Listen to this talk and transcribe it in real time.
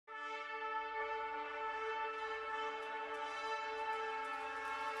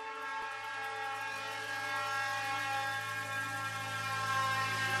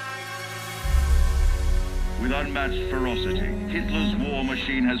With unmatched ferocity, Hitler's war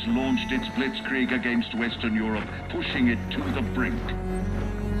machine has launched its blitzkrieg against Western Europe, pushing it to the brink.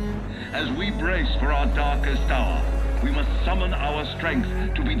 As we brace for our darkest hour, we must summon our strength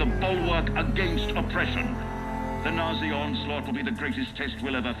to be the bulwark against oppression. The Nazi onslaught will be the greatest test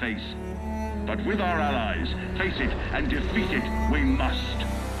we'll ever face. But with our allies, face it and defeat it we must.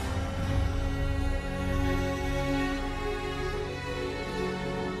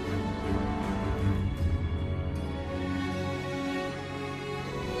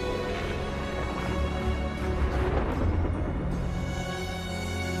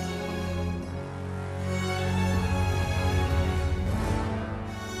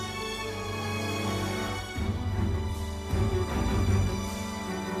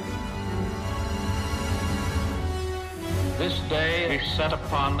 This day is set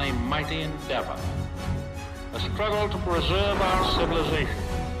upon a mighty endeavor, a struggle to preserve our civilization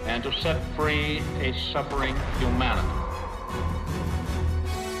and to set free a suffering humanity.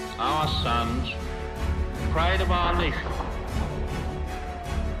 Our sons, pride of our nation,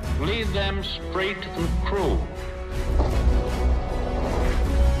 lead them straight and true.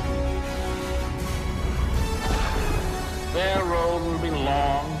 Their road will be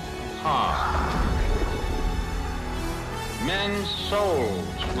long and hard. Men's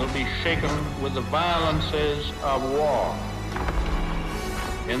souls will be shaken with the violences of war.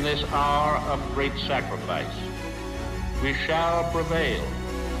 In this hour of great sacrifice, we shall prevail.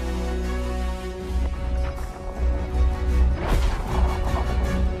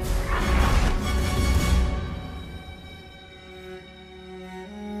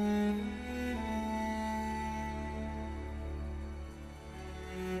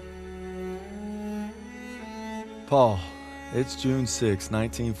 Paul, it's June 6,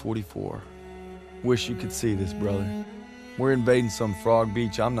 1944. Wish you could see this, brother. We're invading some frog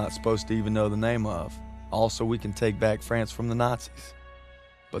beach I'm not supposed to even know the name of. Also, we can take back France from the Nazis.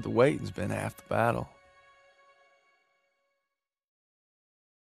 But the waiting's been half the battle.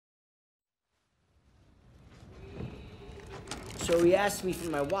 So he asked me for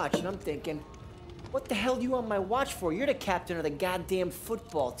my watch, and I'm thinking, what the hell do you want my watch for? You're the captain of the goddamn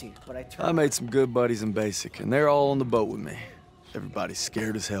football team. But I made some good buddies in basic, and they're all on the boat with me. Everybody's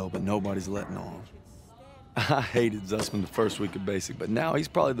scared as hell, but nobody's letting on. I hated Zussman the first week of basic, but now he's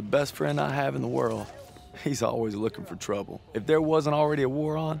probably the best friend I have in the world. He's always looking for trouble. If there wasn't already a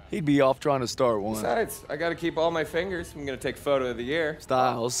war on, he'd be off trying to start one. Besides, I gotta keep all my fingers. I'm gonna take photo of the year.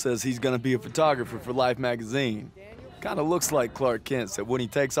 Styles says he's gonna be a photographer for Life magazine. Kinda looks like Clark Kent, except when he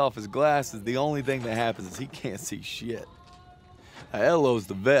takes off his glasses, the only thing that happens is he can't see shit. Now, Elo's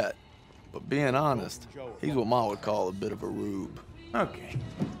the vet, but being honest, he's what Ma would call a bit of a rube. Okay,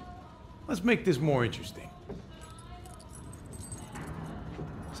 let's make this more interesting.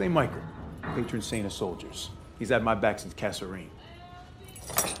 St. Michael, patron saint of soldiers. He's had my back since Kasserine.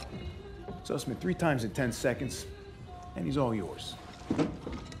 Zussman 3 times in 10 seconds, and he's all yours.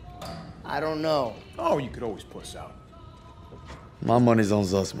 I don't know. Oh, you could always puss out. My money's on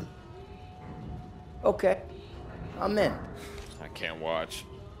Zussman. Okay, I'm in. I can't watch.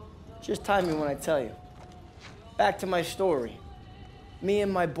 Just time me when I tell you. Back to my story. Me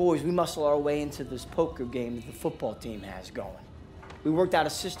and my boys, we muscle our way into this poker game that the football team has going. We worked out a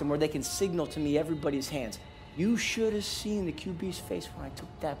system where they can signal to me everybody's hands. You should have seen the QB's face when I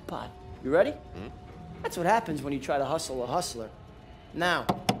took that pot. You ready? Mm-hmm. That's what happens when you try to hustle a hustler. Now,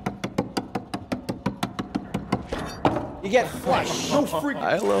 you get flushed. No freak.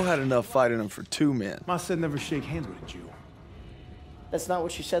 Ilo had enough fight in him for 2 men. Ma said never shake hands with a Jew. That's not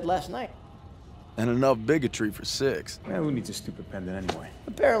what she said last night. And enough bigotry for 6. Man, who needs a stupid pendant anyway?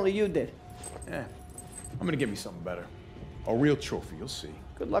 Apparently you did. Yeah, I'm gonna get me something better. A real trophy, you'll see.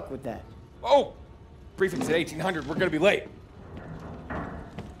 Good luck with that. Oh! Briefing's at 1800. We're gonna be late.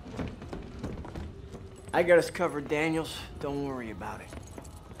 I got us covered, Daniels. Don't worry about it.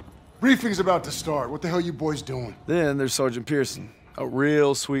 Briefing's about to start. What the hell you boys doing? Then there's Sergeant Pearson, a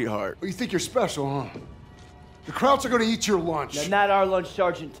real sweetheart. Oh, you think you're special, huh? The Krauts are gonna eat your lunch. Now, not our lunch,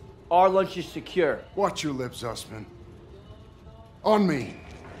 Sergeant. Our lunch is secure. Watch your lips, Zussman. On me.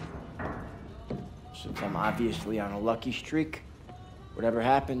 Since I'm obviously on a lucky streak, whatever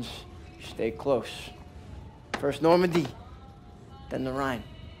happens, you stay close. First Normandy, then the Rhine.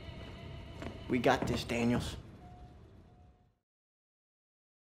 We got this, Daniels.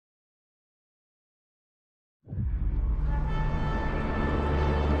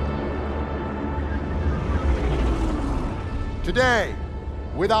 Today,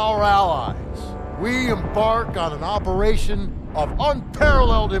 with our allies, we embark on an operation of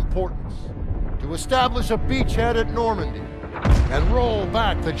unparalleled importance to establish a beachhead at Normandy and roll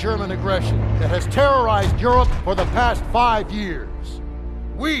back the German aggression that has terrorized Europe for the past 5 years.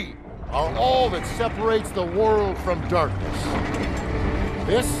 We are all that separates the world from darkness.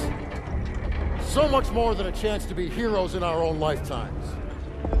 This, so much more than a chance to be heroes in our own lifetimes.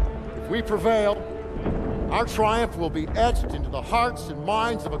 If we prevail, our triumph will be etched into the hearts and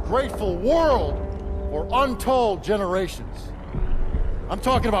minds of a grateful world for untold generations. I'm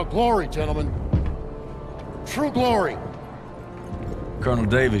talking about glory, gentlemen. True glory. Colonel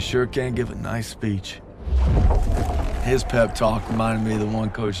Davis sure can give a nice speech. His pep talk reminded me of the one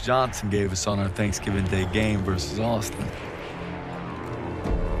Coach Johnson gave us on our Thanksgiving Day game versus Austin.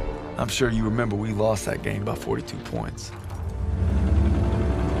 I'm sure you remember we lost that game by 42 points.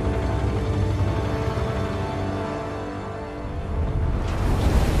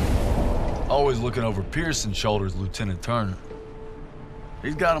 Always looking over Pearson's shoulders, Lieutenant Turner.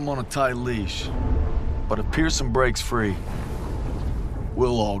 He's got him on a tight leash. But if Pearson breaks free,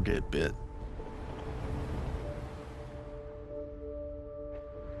 we'll all get bit.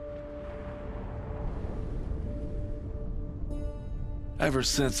 Ever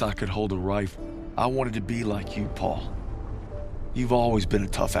since I could hold a rifle, I wanted to be like you, Paul. You've always been a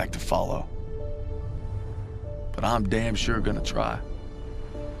tough act to follow. But I'm damn sure gonna try.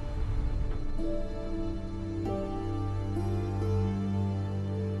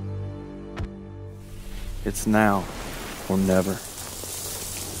 It's now or never.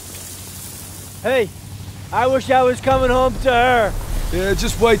 Hey, I wish I was coming home to her. Yeah,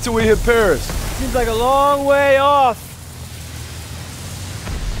 just wait till we hit Paris. Seems like a long way off.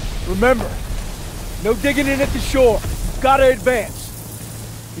 Remember, no digging in at the shore. You've got to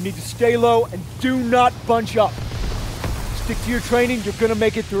advance. You need to stay low and do not bunch up. Stick to your training, you're gonna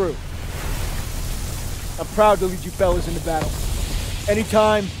make it through. I'm proud to lead you fellas into battle.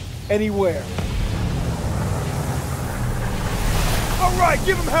 Anytime, anywhere. All right,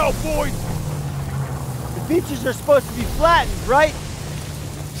 give them hell, boys! The beaches are supposed to be flattened, right?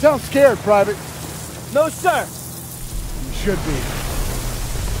 Sound scared, Private. No, sir. You should be.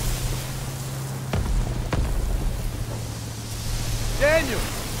 Daniel,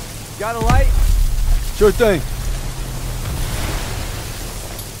 got a light? Sure thing.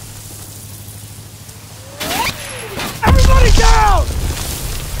 Everybody down!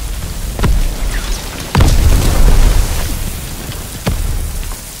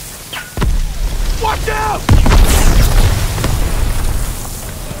 Watch out!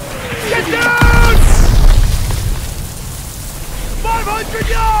 Get down! 500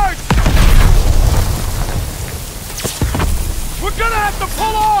 yards! We're gonna have to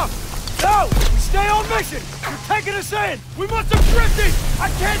pull off! No! We stay on mission! You're taking us in! We must have drifted! I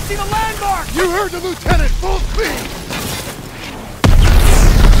can't see the landmark! You heard the lieutenant, full speed!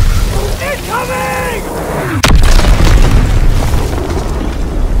 Incoming!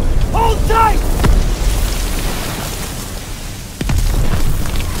 Hold tight!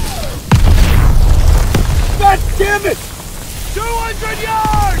 God damn it! 200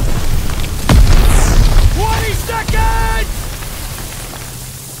 yards! 20 seconds!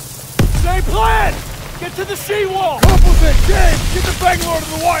 Same plan! Get to the seawall! Couples it, James! Get the Bangalore to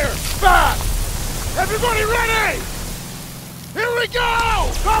the wire! Fast! Everybody ready! Here we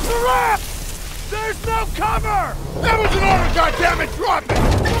go! Drop the ramp! There's no cover! That was an order, goddammit! Drop it!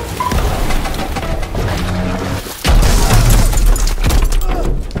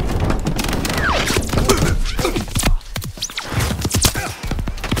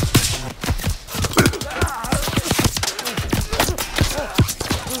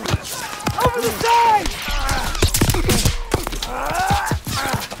 Over the side!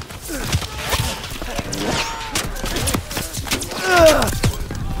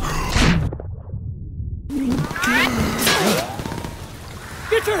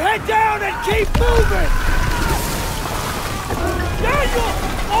 Get your head down and keep moving! Daniel!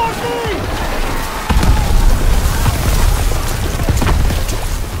 On me!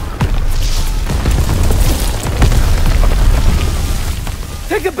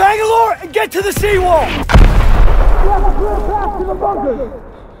 Take the Bangalore and get to the seawall! We have a clear path to the bunkers!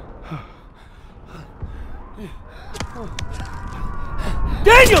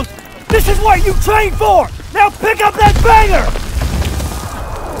 Daniels! This is what you trained for! Now pick up that banger!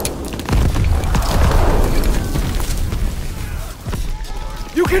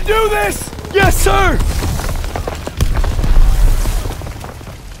 You can do this! Yes, sir!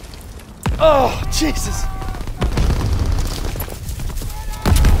 Oh, Jesus!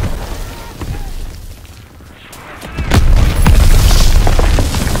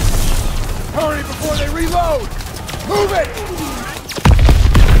 Hurry before they reload! Move it!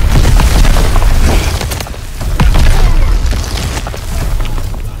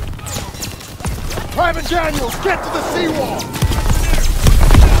 Daniels, get to the seawall!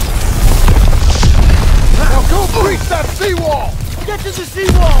 Now go breach that seawall! Get to the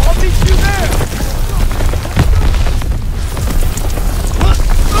seawall! I'll meet you there!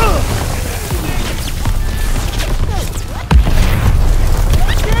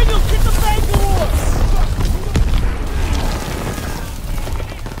 Daniels, get the Bangalore!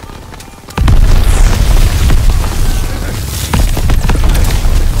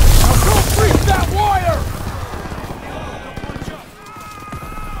 Now go breach that wire!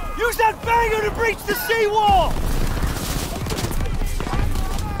 Use that banger to breach the seawall!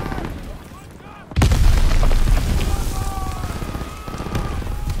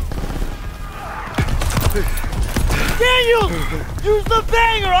 Daniels! Use the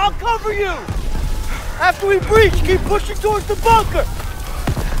banger! I'll cover you! After we breach, keep pushing towards the bunker!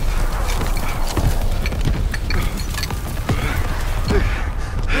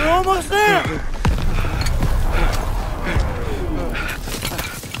 We're almost there!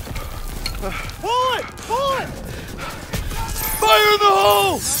 Pull it! Pull it! Fire in the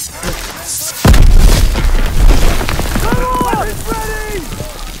hole! Come on! It's ready!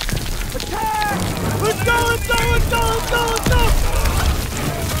 Attack! Let's go! Let's go! Let's go! Let's go! Let's go!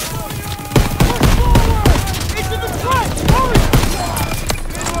 Push forward! Into the front! Hurry!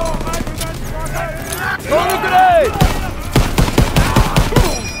 Throw the grenade!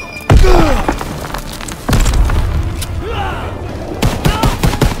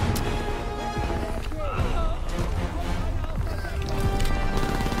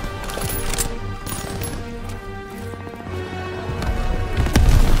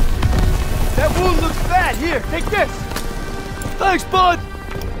 That wound looks bad. Here, take this. Thanks, bud.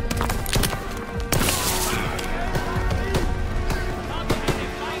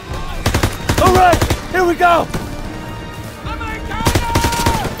 All right, here we go.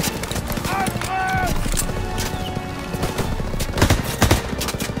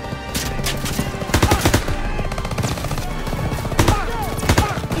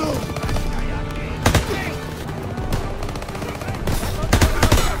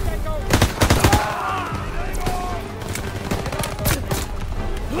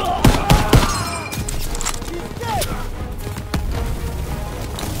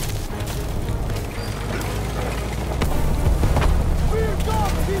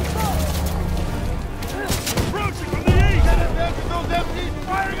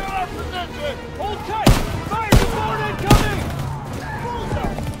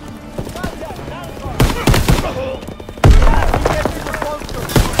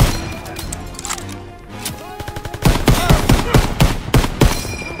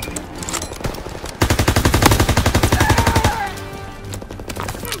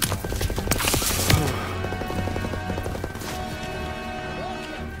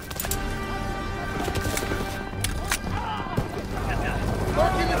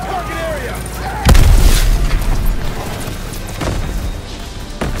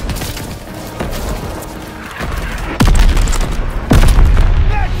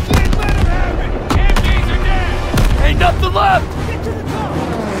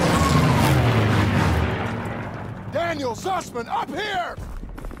 Zussman, up here!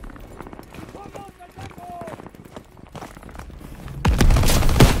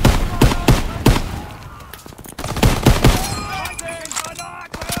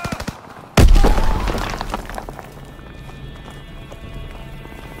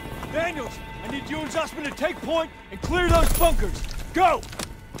 Daniels, I need you and Zussman to take point and clear those bunkers. Go!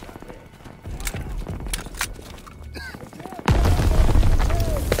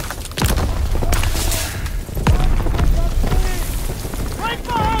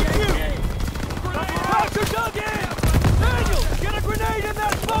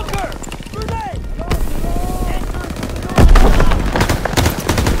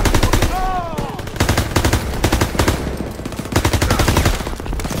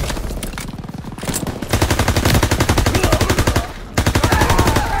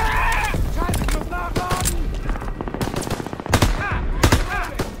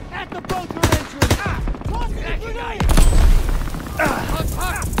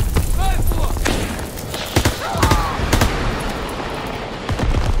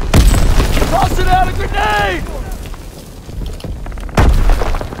 Tossing out a grenade!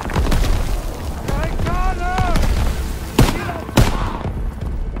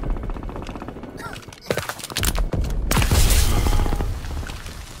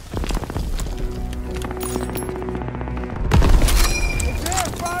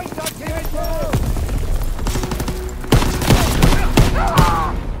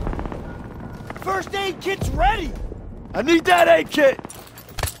 First aid kit's ready! I need that aid kit!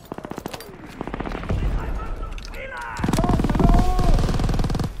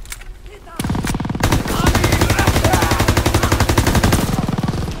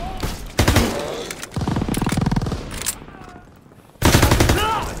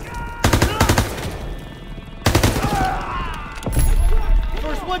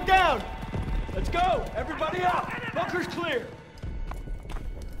 one down! Let's go! Everybody out! Bunker's clear!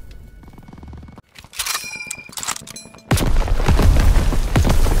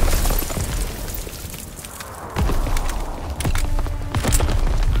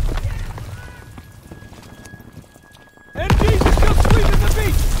 MGs are still sweeping the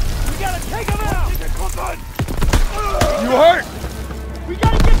beach! We gotta take them out! You hurt? We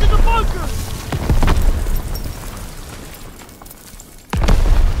gotta get to the bunker!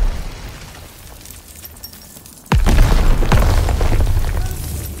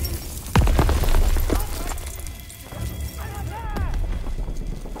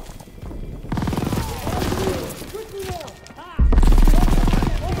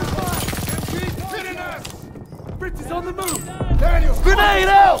 Fritz is on the move! Daniel! Grenade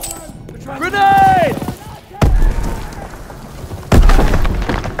out! Grenade!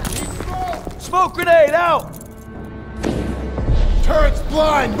 Smoke grenade out! Turret's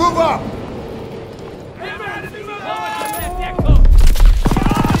blind! Move up!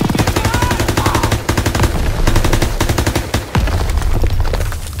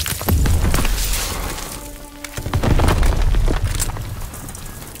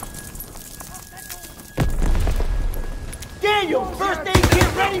 Daniel, first aid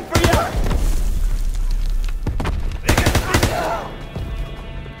kit ready for you!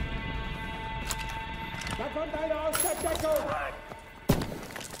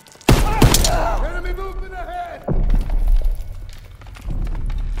 Enemy movement ahead!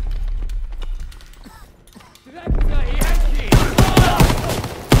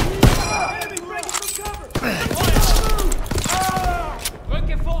 Enemy breaking from cover!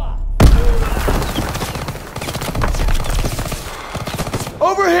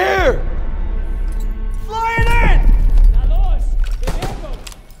 Over here! Flying in!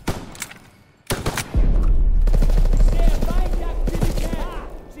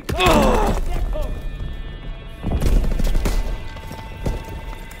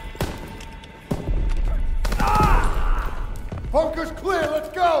 Bunker's clear, let's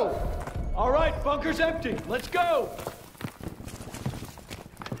go! All right, bunker's empty. Let's go!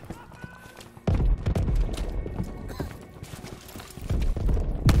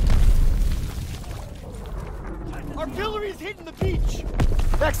 Artillery's hitting the beach!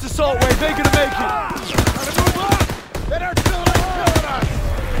 Next assault wave ain't gonna make it! Gotta move up! That artillery's killing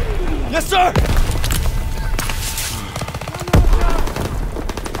us! Yes, sir!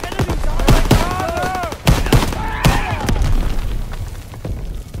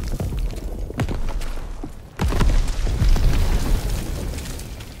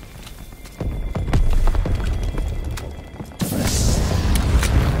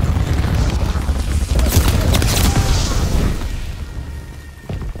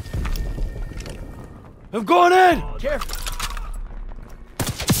 I'm going in! Careful!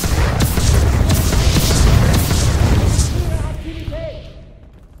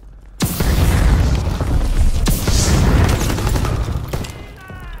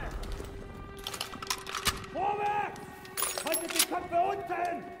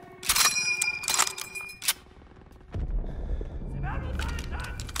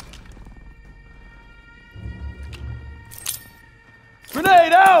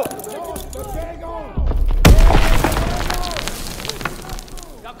 Grenade out!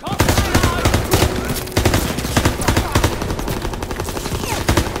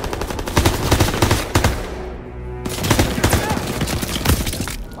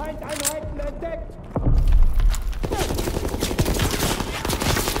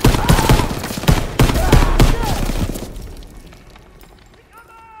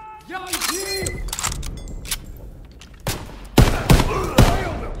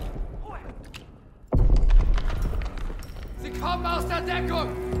 Kommen aus der Deckung!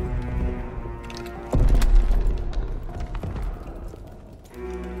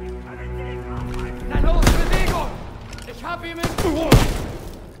 Na los, Bewegung! Ich hab ihn mit...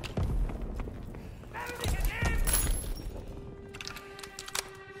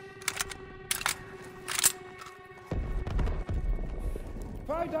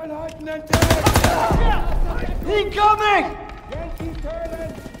 Feindeinheiten entdeckt! Incoming! Yankee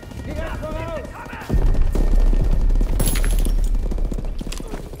turnen! Direkt voraus!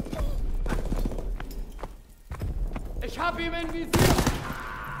 Ich hab ihn im Visier!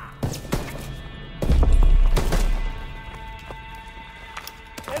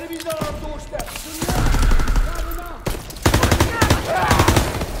 Enemies on our doorstep!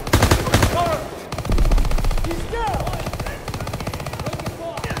 He's down!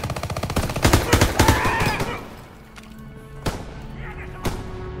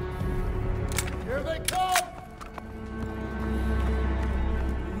 Here they come!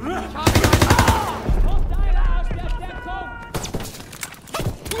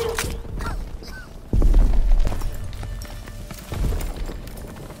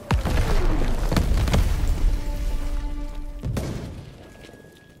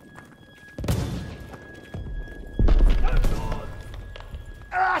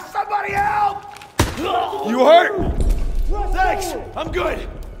 I'm good.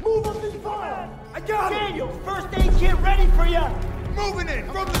 Move up and fire! I got it. Daniel, first aid kit ready for you! Moving in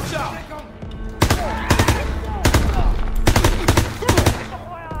from the south.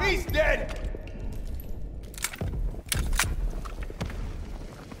 He's dead.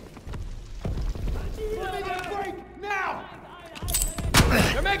 They're making a break now.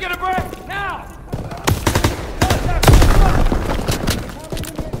 They're making a break now.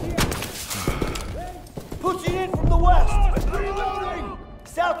 Pushing in from the west! Reloading.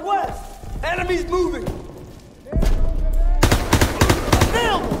 Southwest! Enemies moving!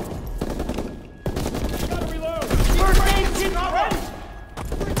 Nailed him! Gotta reload. First aid kit ready!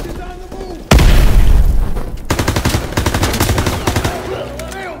 Bridges on the move.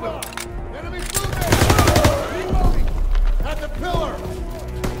 Nailed him! Enemy's moving! Reloading! At the pillar!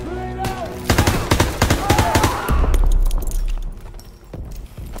 Grenade out.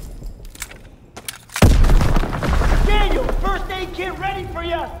 Daniel, first aid kit ready for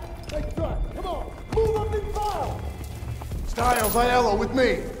you! Take shot. Come on. Move up and fire! Styles, Aiello, with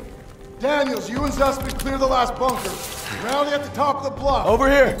me. Daniels, you and Zussman clear the last bunker. Rally at the top of the bluff. Over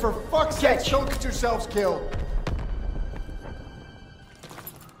here. And for fuck's sake, don't get yourselves killed.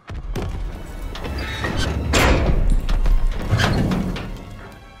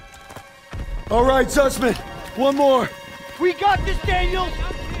 All right, Zussman. One more. We got this, Daniel!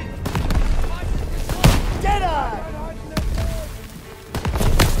 Deadeye!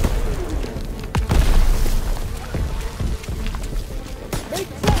 Make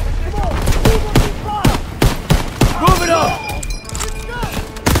tracks, come on! Move up and fire! Move it up.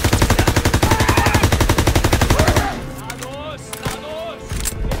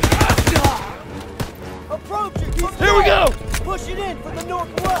 Approaching! Here we go. Pushing in from the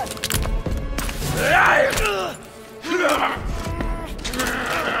northwest!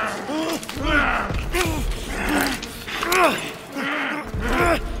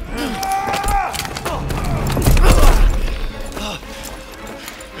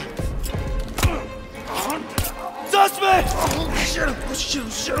 Zussman!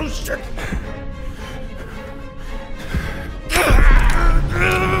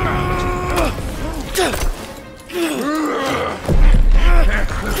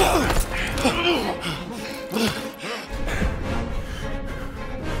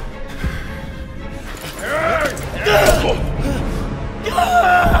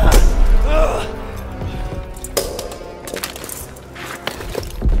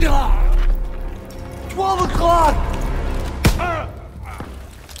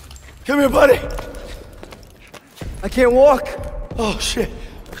 Come here, buddy. I can't walk. Oh, shit.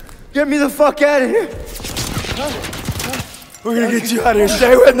 Get me the fuck out of here. We're gonna get you out of here.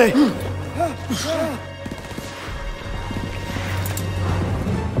 Stay with me.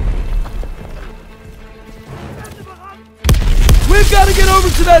 We've got to get over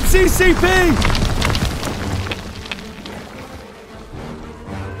to that CCP.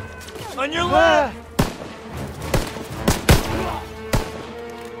 On your left.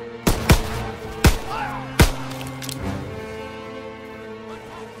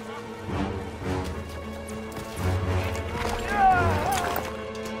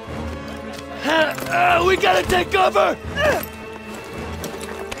 We gotta take cover!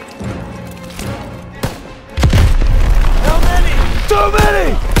 How many? Too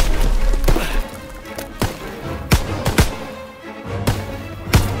many!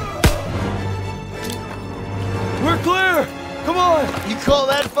 We're clear! Come on! You call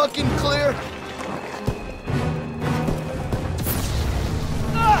that fucking clear?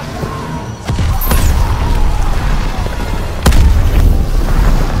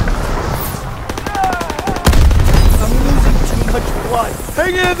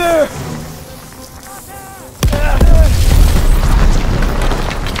 Hang in there!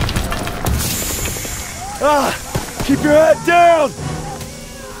 Keep your head down!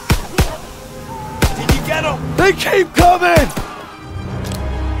 Did you get him? They keep coming!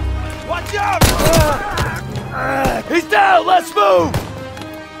 Watch out! He's down! Let's move!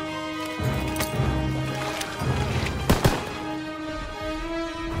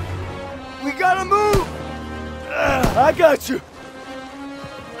 We gotta move! I got you!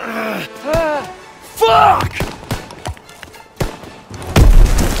 Fuck!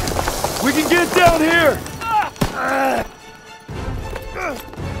 We can get down here!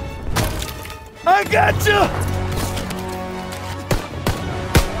 I got you!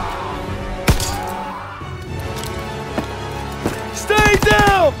 Stay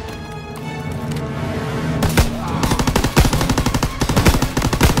down!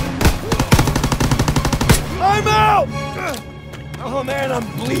 I'm out! Oh man, I'm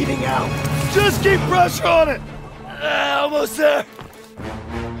bleeding out. Just keep pressure on it. Almost there.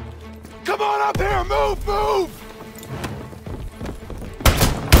 Come on up here! Move, move!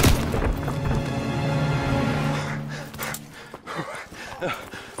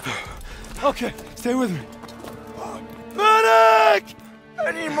 Okay, stay with me. Medic!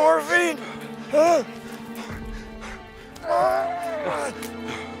 I need morphine!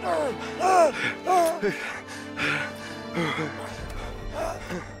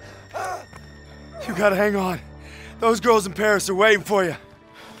 You gotta hang on. Those girls in Paris are waiting for you.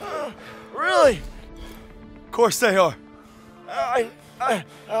 Really? Of course they are. How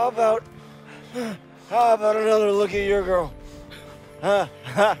about another look at your girl?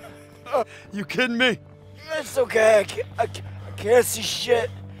 You kidding me? It's okay. I can't see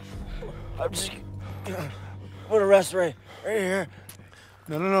shit. I'm just put a rest right here.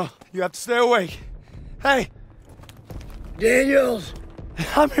 No. You have to stay awake. Hey! Daniels,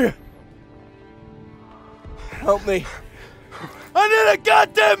 I'm here. help me. I need a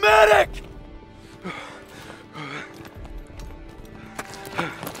goddamn medic!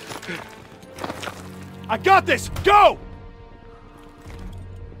 I got this! Go!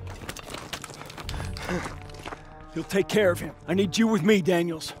 You'll take care of him. I need you with me,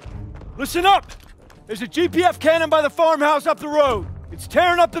 Daniels. Listen up! There's a GPF cannon by the farmhouse up the road. It's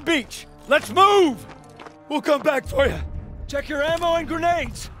tearing up the beach. Let's move! We'll come back for you. Check your ammo and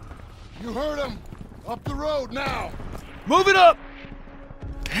grenades. You heard him. Up the road now. Move it up!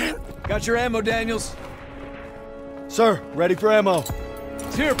 Got your ammo, Daniels? Sir, ready for ammo.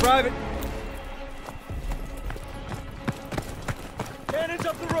 It's here, Private. Cannon's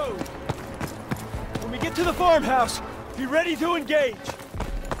up the road. When we get to the farmhouse, be ready to engage.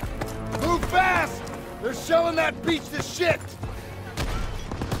 Move fast! They're shelling that beach to shit!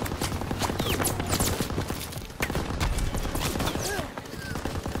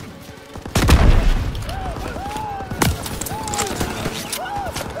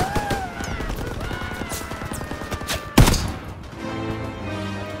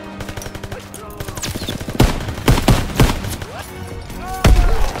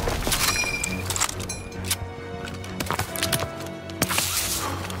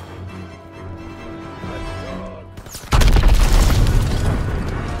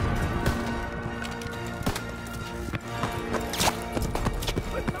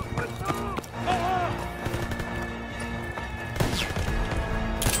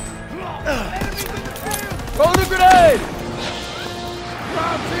 Throw the grenade!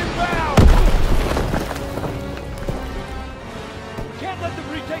 Drops inbound! Can't let them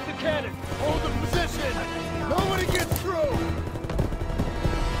retake the cannon. Hold the position! Nobody gets through!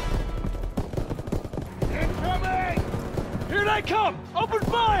 Incoming! Here they come! Open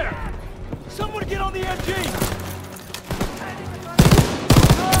fire! Someone get on the MG!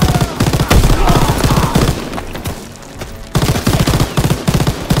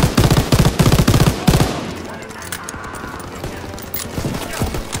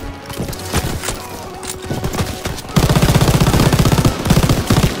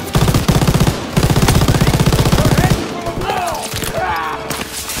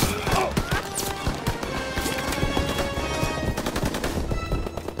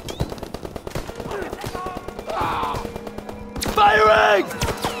 Firing!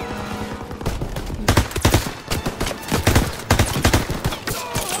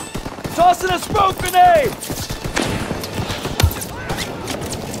 Tossing a smoke grenade!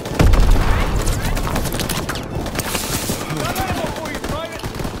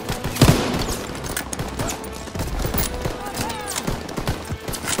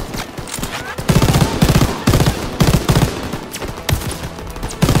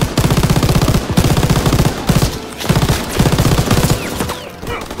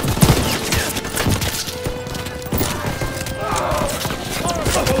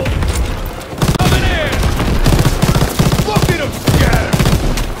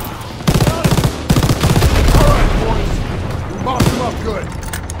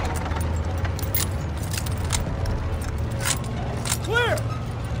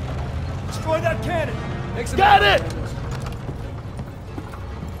 Destroy that cannon! Got it!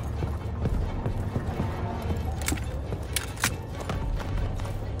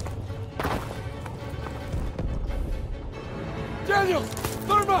 Daniel!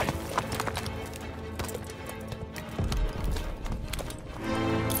 Thermite!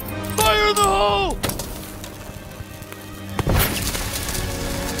 Fire in the hole!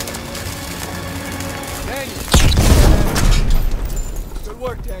 Good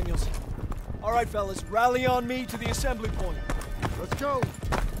work, Daniels. All right, fellas, rally on me to the assembly point. Let's go!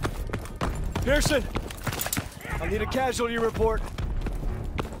 Pearson, I'll need a casualty report.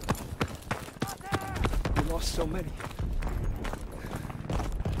 We lost so many.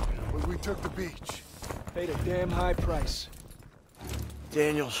 What do we took the beach. Paid a damn high price.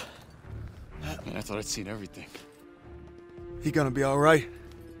 Daniels. Man, I thought I'd seen everything. He gonna be all right?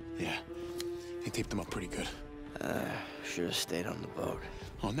 Yeah. He taped him up pretty good. Should have stayed on the boat.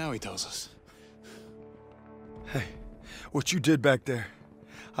 Oh, now he tells us. Hey, what you did back there,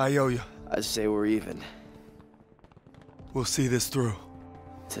 I owe you. I'd say we're even. We'll see this through.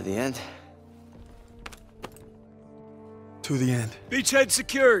 To the end? To the end. Beachhead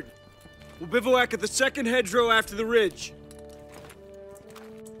secured. We'll bivouac at the second hedgerow after the ridge.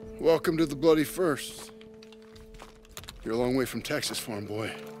 Welcome to the bloody first. You're a long way from Texas, farm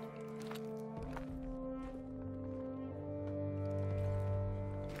boy.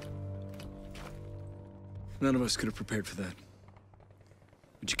 None of us could have prepared for that.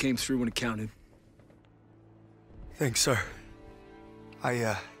 But you came through when it counted. Thanks, sir.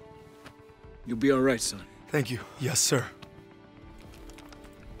 You'll be all right, son. Thank you. Yes, sir.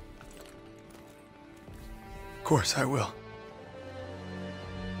 Of course I will.